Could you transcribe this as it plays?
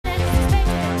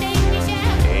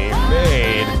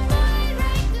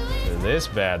this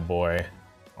bad boy.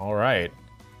 All right.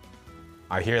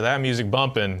 I hear that music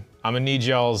bumping. I'm gonna need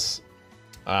y'all's,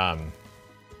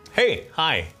 hey,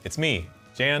 hi, it's me,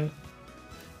 Jan.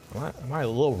 Am I a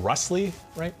little rustly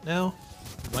right now?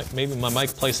 Maybe my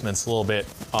mic placement's a little bit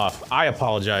off. I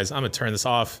apologize. I'm gonna turn this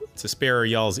off to spare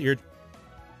y'all's ear.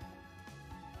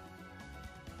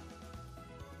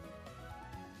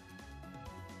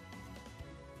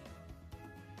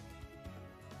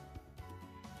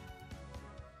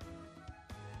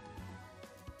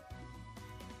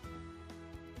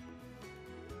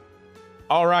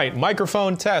 All right,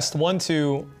 microphone test, 1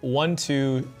 2 1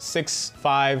 2 6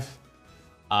 5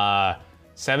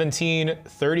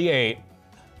 1738.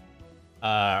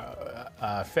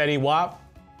 Fetty Wap,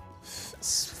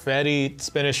 Fetty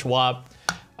Spanish Wap.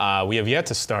 We have yet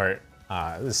to start.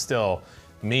 This is still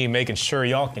me making sure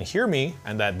y'all can hear me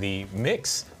and that the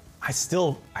mix, I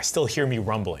still hear me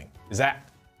rumbling. Is that,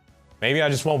 maybe I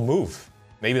just won't move.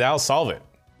 Maybe that'll solve it.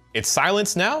 It's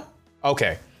silence now?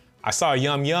 Okay, I saw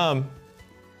yum yum.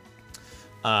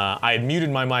 I had muted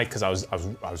my mic because I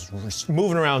was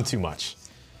moving around too much.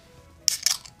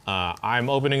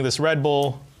 I'm opening this Red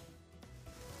Bull.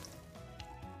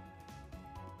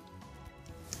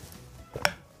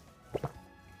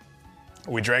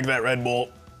 We drank that Red Bull.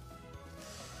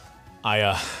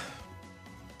 I've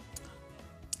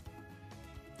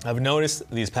noticed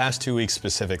these past 2 weeks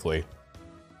specifically,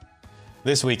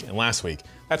 this week and last week,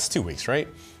 that's 2 weeks, right?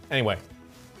 Anyway,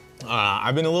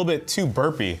 I've been a little bit too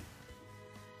burpy, a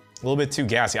little bit too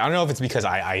gassy. I don't know if it's because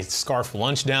I scarf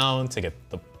lunch down to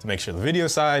make sure the video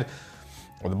side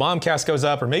or the bombcast goes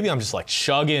up, or maybe I'm just like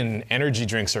chugging energy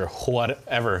drinks or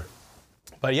whatever.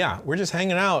 But yeah, we're just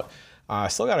hanging out.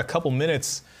 Still got a couple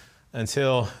minutes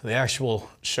until the actual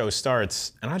show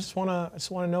starts, and I just wanna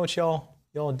know what y'all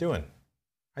are doing.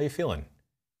 How you feeling?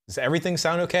 Does everything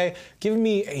sound okay? Give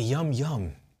me a yum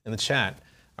yum in the chat.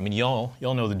 I mean, y'all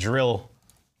know the drill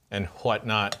and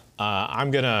whatnot.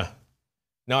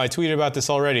 No, I tweeted about this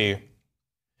already.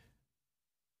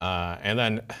 And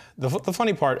then the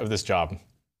funny part of this job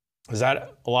is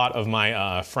that a lot of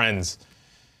my friends,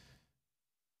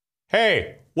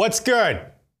 hey, what's good?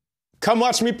 Come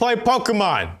watch me play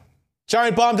Pokemon.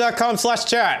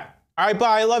 GiantBomb.com/chat. All right,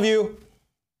 bye, I love you.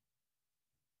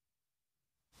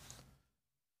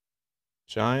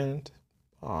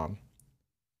 GiantBomb.com.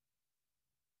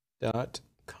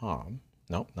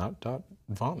 Nope, not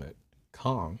 .vomit.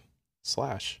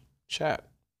 .com/chat.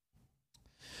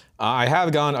 I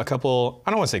have gotten a couple, I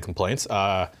don't want to say complaints,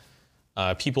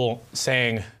 people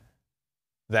saying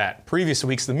that previous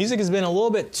weeks the music has been a little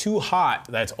bit too hot,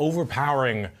 that's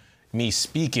overpowering me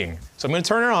speaking. So I'm gonna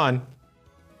turn it on,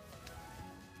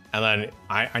 and then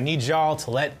I need y'all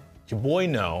to let your boy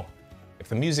know if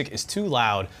the music is too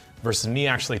loud versus me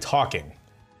actually talking.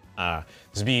 This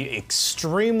would be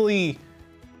extremely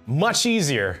much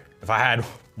easier if I had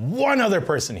one other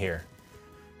person here.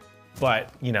 But,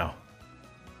 you know,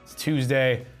 it's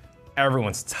Tuesday,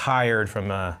 everyone's tired from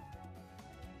the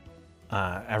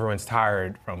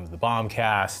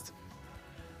bombcast.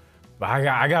 But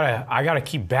I gotta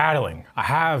keep battling.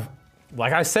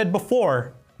 Like I said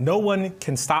before, no one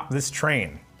can stop this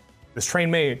train. This train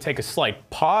may take a slight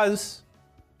pause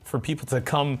for people to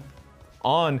come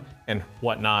on and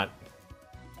whatnot,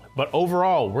 but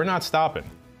overall, we're not stopping.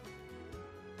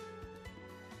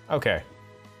 Okay.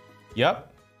 Yep.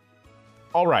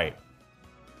 All right.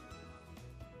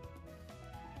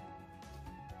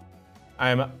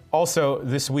 I'm also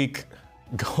this week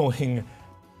going,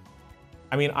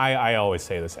 I mean, I always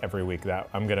say this every week that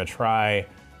I'm gonna try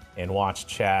and watch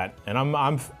chat, and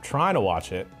I'm trying to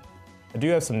watch it. I do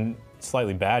have some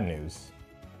slightly bad news.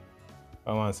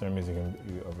 I want to start music and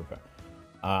be overpowered.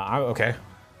 Okay.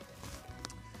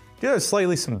 Do have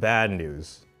slightly some bad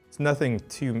news. It's nothing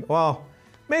too, well,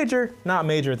 major, not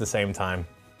major at the same time.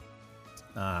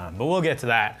 But we'll get to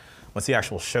that once the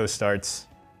actual show starts.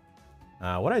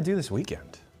 What did I do this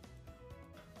weekend?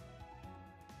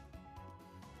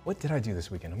 What did I do this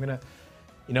weekend? I'm gonna,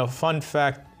 you know, fun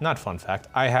fact, not fun fact,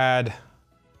 I had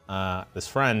this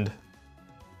friend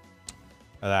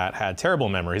that had terrible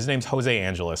memory. His name's Jose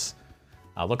Angeles.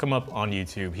 Look him up on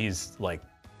YouTube. He's like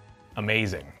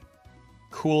amazing.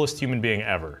 Coolest human being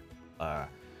ever.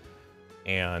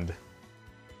 And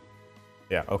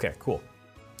yeah, okay, cool.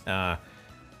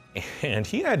 And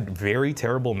he had very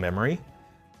terrible memory,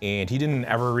 and he didn't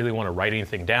ever really want to write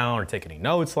anything down or take any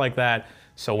notes like that.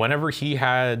 So whenever he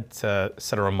had to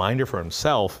set a reminder for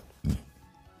himself,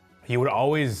 he would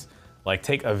always like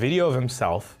take a video of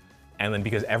himself, and then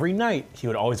because every night he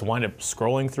would always wind up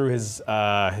scrolling through his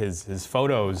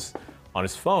photos on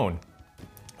his phone.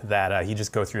 that he'd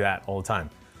just go through that all the time.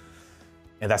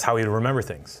 And that's how he'd remember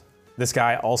things. This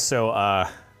guy also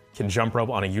can jump rope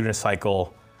on a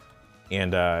unicycle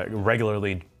and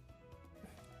regularly,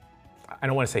 I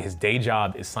don't want to say his day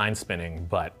job is sign spinning,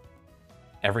 but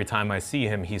every time I see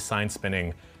him, he's sign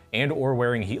spinning and or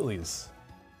wearing Heelys.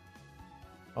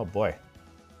 Oh boy.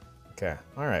 Okay,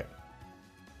 all right.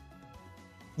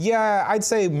 Yeah, I'd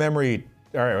say memory,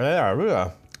 all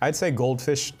right, I'd say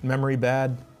goldfish memory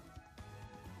bad.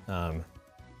 All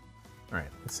right,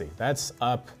 let's see, that's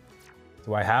up.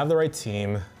 Do I have the right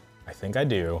team? I think I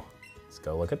do. Let's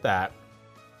go look at that.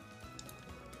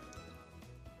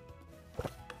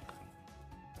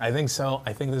 I think so.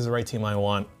 I think this is the right team I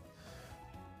want.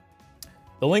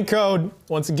 The link code,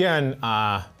 once again,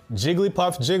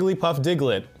 Jigglypuff, Jigglypuff,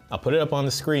 Diglett. I'll put it up on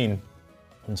the screen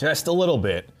in just a little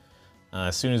bit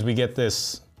as soon as we get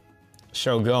this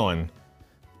show going.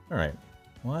 All right,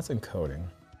 well, that's encoding.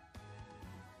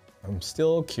 I'm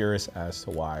still curious as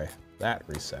to why that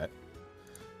reset.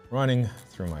 Running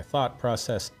through my thought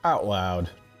process out loud.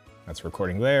 That's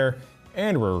recording there,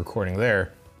 and we're recording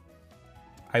there.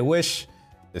 I wish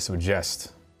this would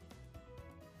just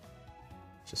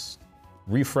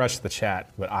refresh the chat,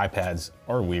 but iPads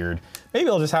are weird. Maybe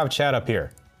I'll just have chat up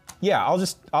here. Yeah, I'll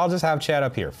just have chat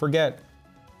up here. Forget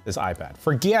this iPad.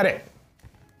 Forget it.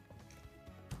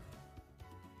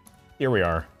 Here we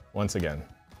are, once again,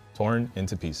 torn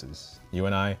into pieces. You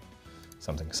and I,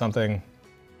 something, something.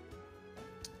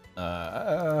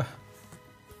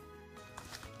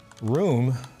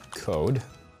 Room code,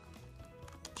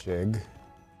 Jigglypuff,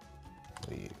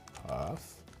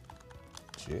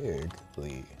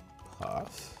 Jigglypuff,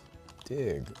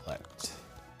 Diglett.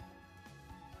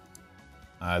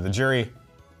 The jury.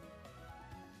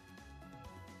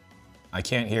 I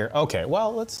can't hear. Okay,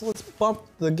 well, let's bump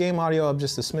the game audio up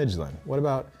just a smidge then. What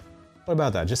about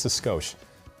that? Just a skosh.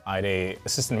 I had an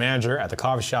assistant manager at the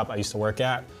coffee shop I used to work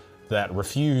at that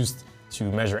refused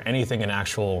to measure anything in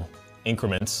actual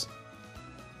increments.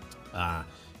 And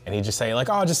he'd just say like,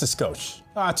 oh, just a skosh,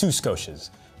 2 skoshes.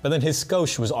 But then his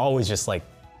skosh was always just like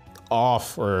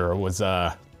off or was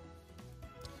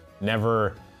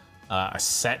never a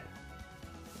set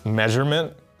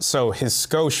measurement. So his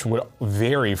skosh would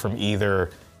vary from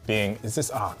either being,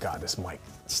 oh God, this mic,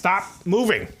 stop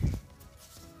moving.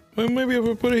 Well, maybe I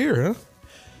would put it here,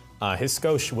 huh? His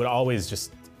skosh would always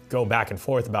just go back and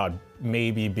forth about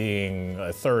maybe being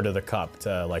 1/3 of the cup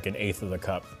to like 1/8 of the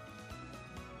cup.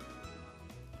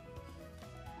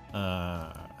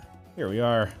 Here we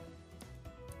are.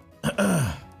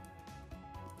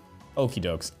 Okie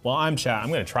dokes. Well, I'm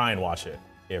gonna try and watch it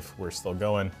if we're still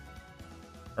going.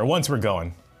 Or once we're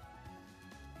going.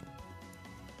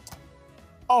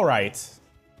 All right,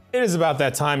 it is about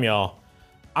that time, y'all.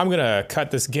 I'm gonna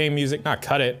cut this game music, not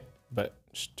cut it, but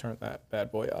just turn that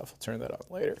bad boy off. I'll turn that on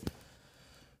later.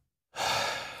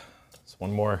 Just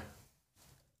one more.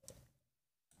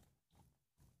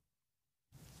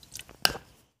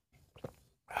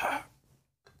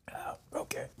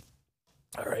 Okay.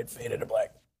 All right, fade it to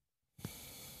black.